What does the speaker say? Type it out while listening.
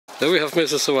There we have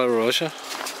Mrs. Savotta.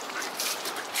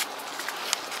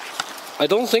 I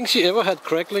don't think she ever had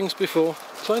cracklings before.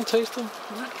 Try and taste them.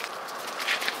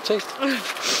 Taste.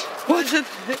 What is it?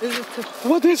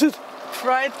 What is it?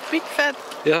 Fried pig fat.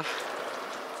 Yeah.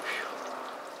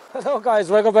 Hello guys,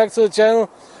 welcome back to the channel.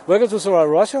 Welcome to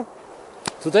Savotta.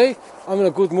 Today I'm in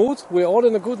a good mood. We're all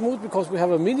in a good mood because we have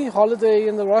a mini holiday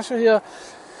in Russia here.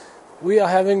 We are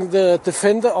having the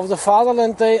Defender of the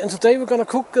Fatherland Day, and today we're gonna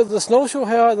cook the Snowshoe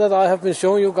Hare that I have been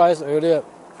showing you guys earlier.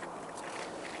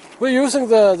 We're using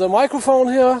the microphone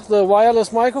here, the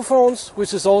wireless microphones,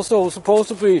 which is also supposed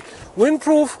to be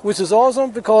windproof, which is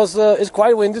awesome because it's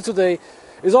quite windy today.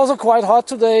 It's also quite hot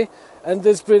today, and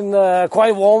it's been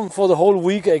quite warm for the whole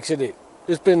week actually.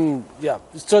 It's been, yeah,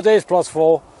 today is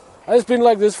 +4. And it's been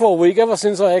like this for a week, ever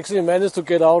since I actually managed to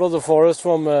get out of the forest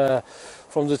from the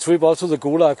trip up to the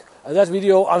Gulag. And that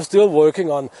video I'm still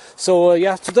working on. So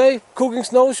yeah, today cooking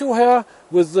snowshoe hare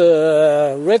with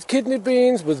red kidney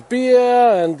beans, with beer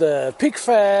and pig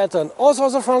fat and all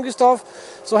sorts of funky stuff.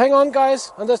 So hang on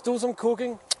guys, and let's do some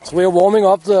cooking. So we're warming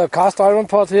up the cast iron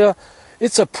pot here.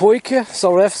 It's a Poike,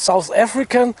 South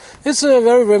African. It's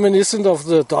very reminiscent of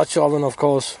the Dutch oven, of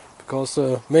course, because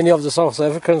many of the South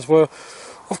Africans were,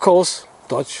 of course,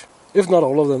 Dutch. If not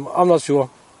all of them, I'm not sure.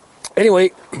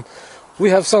 Anyway, we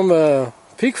have some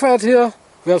pig fat here,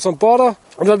 we have some butter,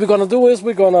 and what we're gonna do is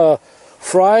we're gonna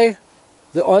fry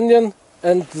the onion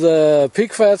and the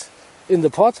pig fat in the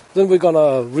pot. Then we're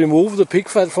gonna remove the pig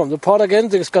fat from the pot again.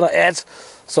 It's gonna add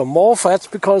some more fat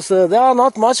because there are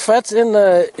not much fat in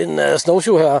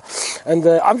snowshoe hare. And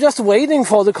I'm just waiting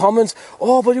for the comments.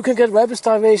 Oh, but you can get rabbit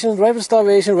starvation, rabbit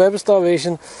starvation, rabbit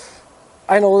starvation.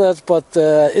 I know that, but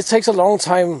it takes a long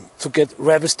time to get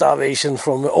rabbit starvation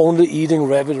from only eating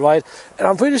rabbit, right? And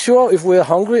I'm pretty sure if we're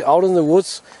hungry out in the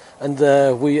woods and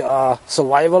we are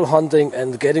survival hunting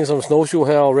and getting some snowshoe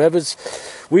hare or rabbits,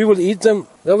 we will eat them.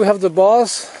 Then we have the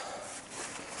boss.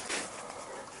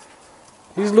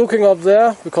 He's looking up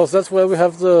there because that's where we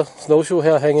have the snowshoe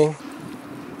hare hanging.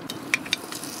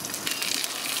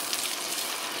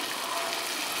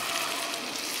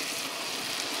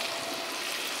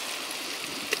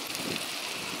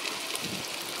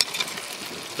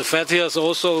 The fat here is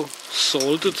also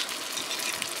salted.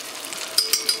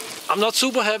 I'm not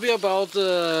super happy about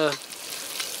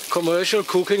commercial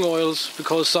cooking oils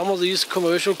because some of these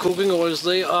commercial cooking oils,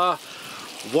 they are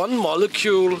one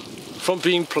molecule from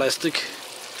being plastic.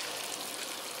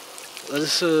 That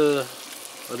is a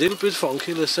little bit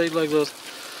funky, let's say it like that.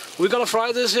 We're gonna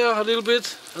fry this here a little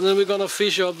bit and then we're gonna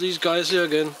fish up these guys here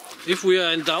again. If we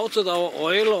are in doubt that our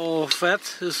oil or fat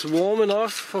is warm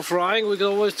enough for frying, we can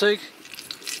always take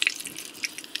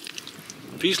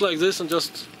piece like this and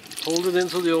just hold it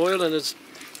into the oil and it's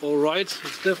all right.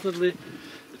 It's definitely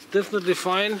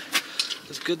fine.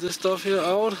 Let's get this stuff here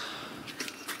out.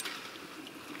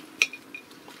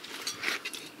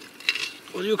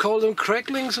 What do you call them?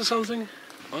 Cracklings or something?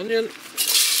 Onion.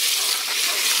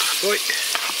 Oi.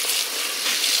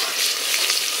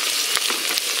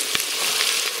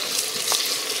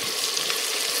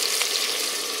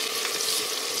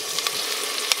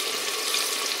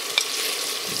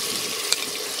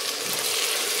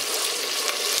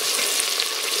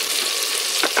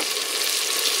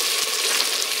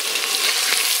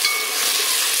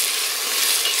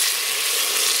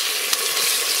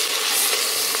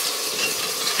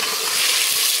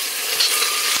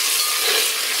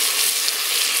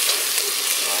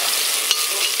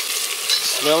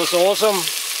 Smells awesome.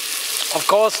 Of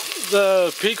course,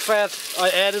 the pig fat I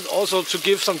added also to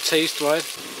give some taste, right?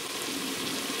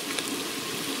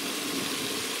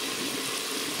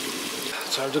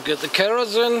 Time to get the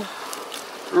carrots in.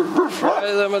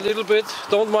 Fry them a little bit.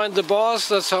 Don't mind the boss,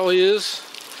 that's how he is.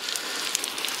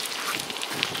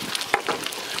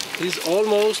 He's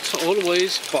almost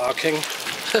always barking.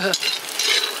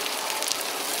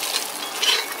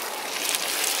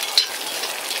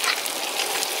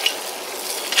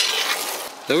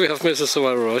 There we have Mrs.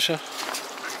 Savotta.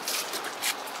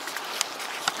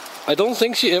 I don't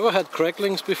think she ever had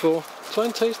cracklings before. Try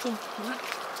and taste them.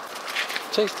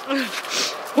 Taste.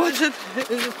 What is it?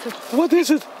 What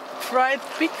is it? Fried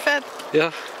pig fat.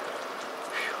 Yeah.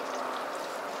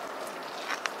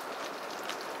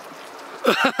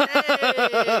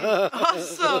 Hey,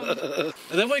 awesome.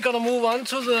 And then we're gonna move on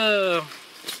to the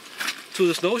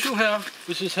snowshoe hare,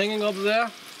 which is hanging up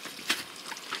there.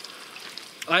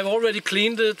 I've already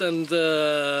cleaned it and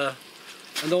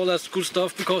all that good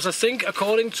stuff because I think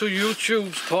according to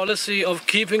YouTube's policy of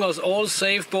keeping us all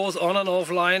safe both on and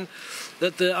offline,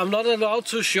 that I'm not allowed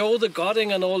to show the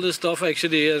gutting and all this stuff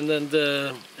actually, and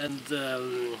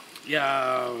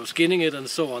skinning it and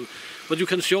so on. But you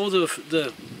can show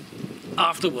the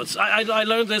afterwards. I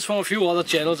learned this from a few other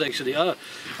channels actually. I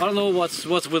don't know what's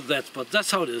with that, but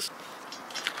that's how it is.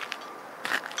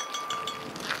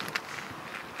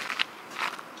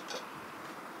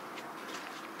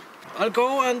 I'll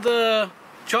go and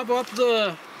chop up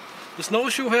the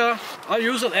snowshoe here. I'll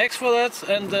use an axe for that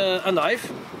and a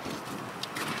knife.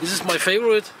 This is my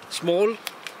favorite small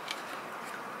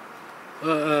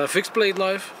fixed blade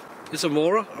knife. It's a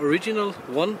Mora original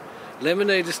one,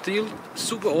 laminated steel,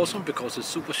 super awesome because it's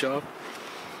super sharp.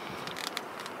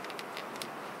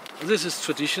 This is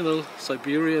traditional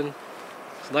Siberian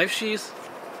knife sheath,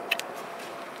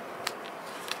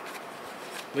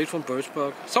 made from birch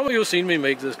bark. Some of you have seen me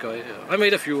make this guy. I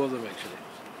made a few of them actually.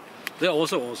 They're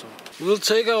also awesome. We'll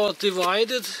take our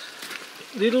divided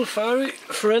little furry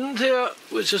friend here,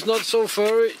 which is not so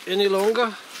furry any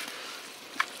longer.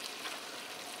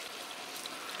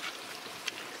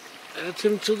 Add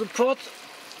him to the pot.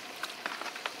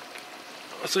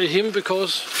 I say him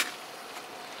because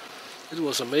it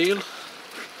was a male.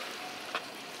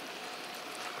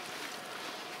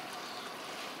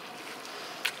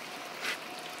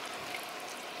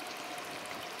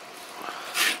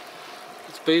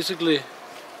 It's basically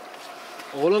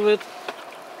all of it.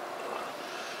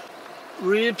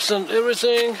 Ribs and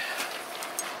everything.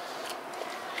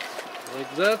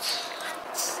 Like that.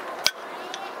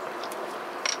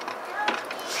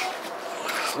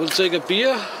 We'll take a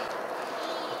beer,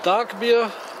 a dark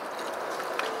beer,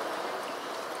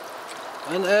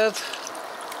 and add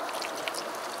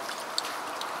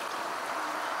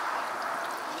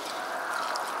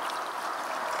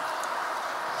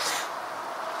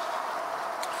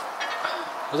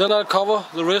and then I'll cover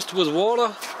the rest with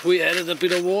water. We added a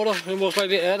bit of water, we most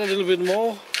likely add a little bit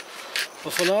more,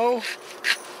 but for now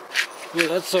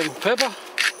we'll add some pepper,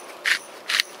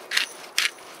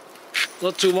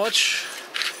 not too much.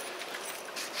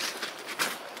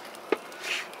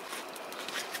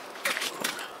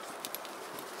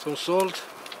 Some salt.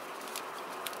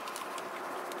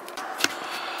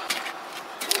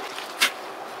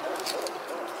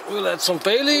 We'll add some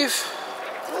bay leaf,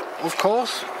 of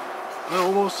course. I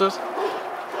almost said.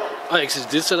 I actually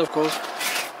did say, of course.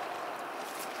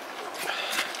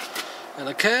 And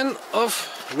a can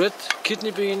of red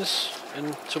kidney beans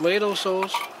and tomato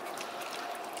sauce.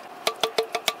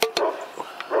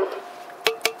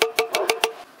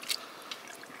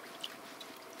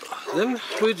 Then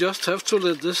we just have to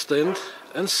let this stand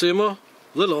and simmer.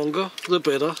 The longer, the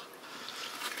better.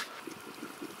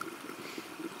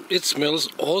 It smells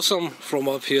awesome from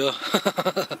up here.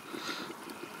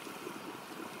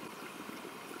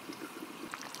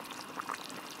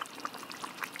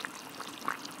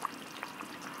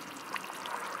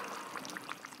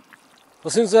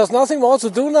 But since there's nothing more to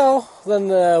do now than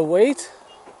wait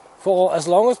for as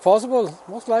long as possible,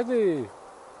 most likely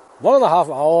 1.5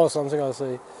 hours or something, I'll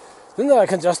say. Then I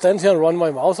can just stand here and run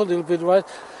my mouth a little bit, right?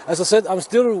 As I said, I'm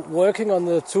still working on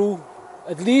the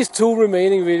at least two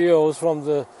remaining videos from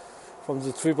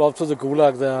the trip up to the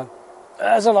Gulag there.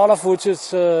 There's a lot of footage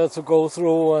to go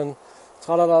through and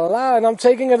tra-la-la-la, and I'm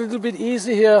taking it a little bit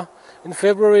easy here in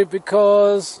February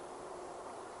because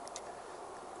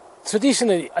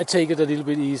traditionally I take it a little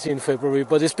bit easy in February,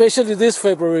 but especially this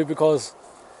February because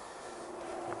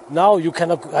now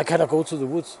I cannot go to the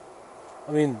woods.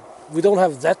 I mean, we don't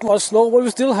have that much snow, but we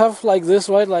still have like this,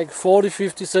 right? Like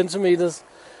 40-50 centimeters.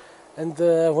 And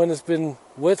when it's been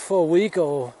wet for a week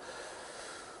or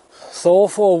thaw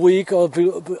for a week or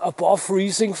above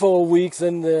freezing for a week,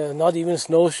 then not even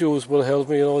snowshoes will help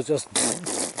me, you know, just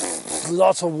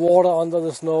lots of water under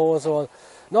the snow and so on.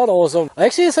 Not awesome. I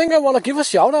actually think I want to give a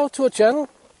shout out to a channel.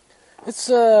 It's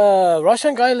a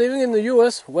Russian guy living in the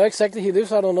US. Where exactly he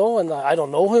lives, I don't know, and I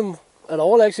don't know him at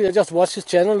all actually. I just watched his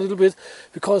channel a little bit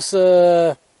because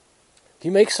he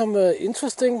makes some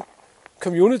interesting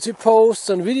community posts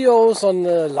and videos on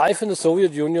life in the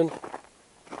Soviet Union.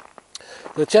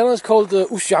 The channel is called the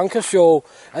Ushanka Show,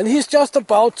 and he's just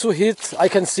about to hit, I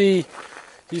can see,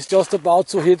 he's just about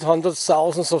to hit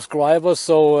 100,000 subscribers,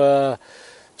 so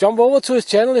jump over to his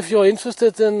channel if you're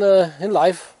interested in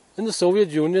life in the Soviet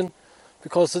Union,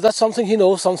 because that's something he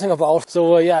knows something about.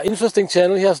 So yeah, interesting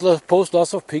channel. He has post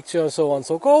lots of pictures and so on.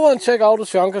 So go over and check out the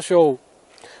Ushanka Show.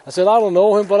 I said I don't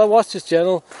know him, but I watched his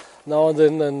channel now and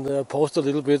then and post a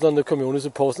little bit on the community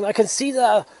post. And I can see there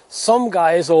are some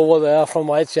guys over there from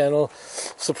my channel.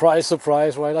 Surprise,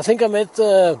 surprise, right? I think I met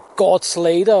Gord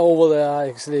Slater over there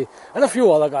actually, and a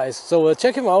few other guys. So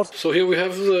check him out. So here we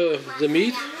have the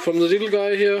meat from the little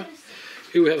guy here.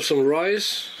 Here we have some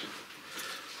rice.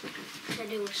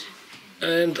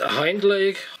 and a hind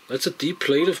leg. That's a deep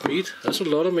plate of meat. That's a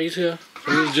lot of meat here.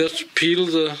 We'll just peel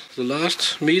the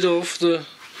last meat off the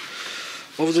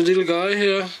little guy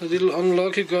here, the little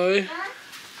unlucky guy.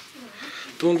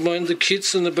 Don't mind the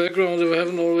kids in the background if I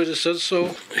haven't already said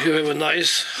so. Here we have a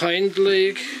nice hind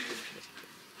leg.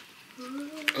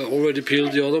 I already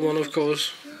peeled the other one, of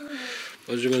course.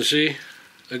 As you can see,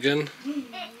 again,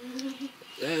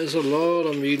 there's a lot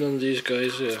of meat on these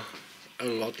guys here. A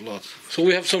lot. So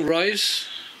we have some rice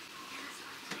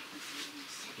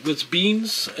with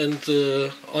beans and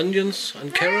onions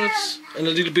and carrots and a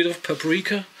little bit of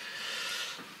paprika.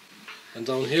 And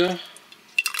down here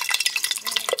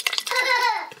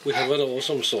we have an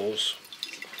awesome sauce.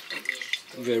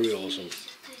 Very awesome.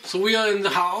 So we are in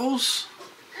the house.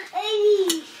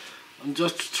 I'm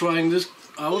just trying this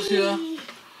out here.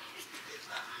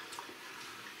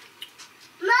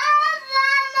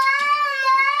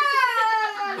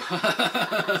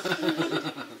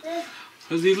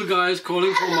 The little guy is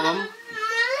calling for mom.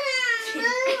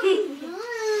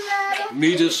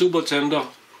 Meat is super tender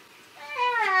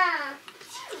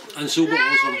and super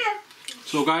awesome.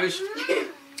 So guys,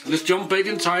 let's jump back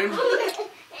in time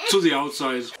to the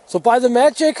outside. So by the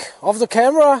magic of the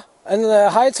camera and the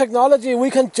high technology, we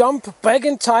can jump back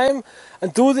in time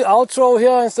and do the outro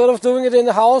here instead of doing it in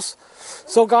the house.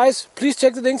 So guys, please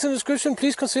check the links in the description.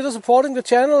 Please consider supporting the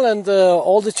channel and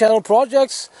all the channel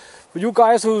projects. For you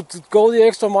guys who go the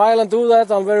extra mile and do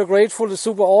that, I'm very grateful. It's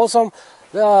super awesome.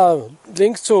 There are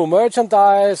links to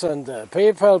merchandise and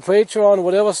PayPal, Patreon,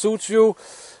 whatever suits you,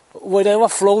 whatever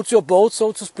floats your boat,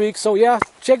 so to speak. So yeah,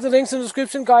 check the links in the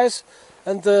description, guys.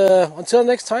 And until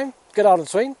next time, get out and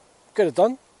train, get it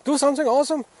done, do something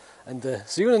awesome, and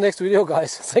see you in the next video,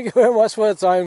 guys. Thank you very much for your time.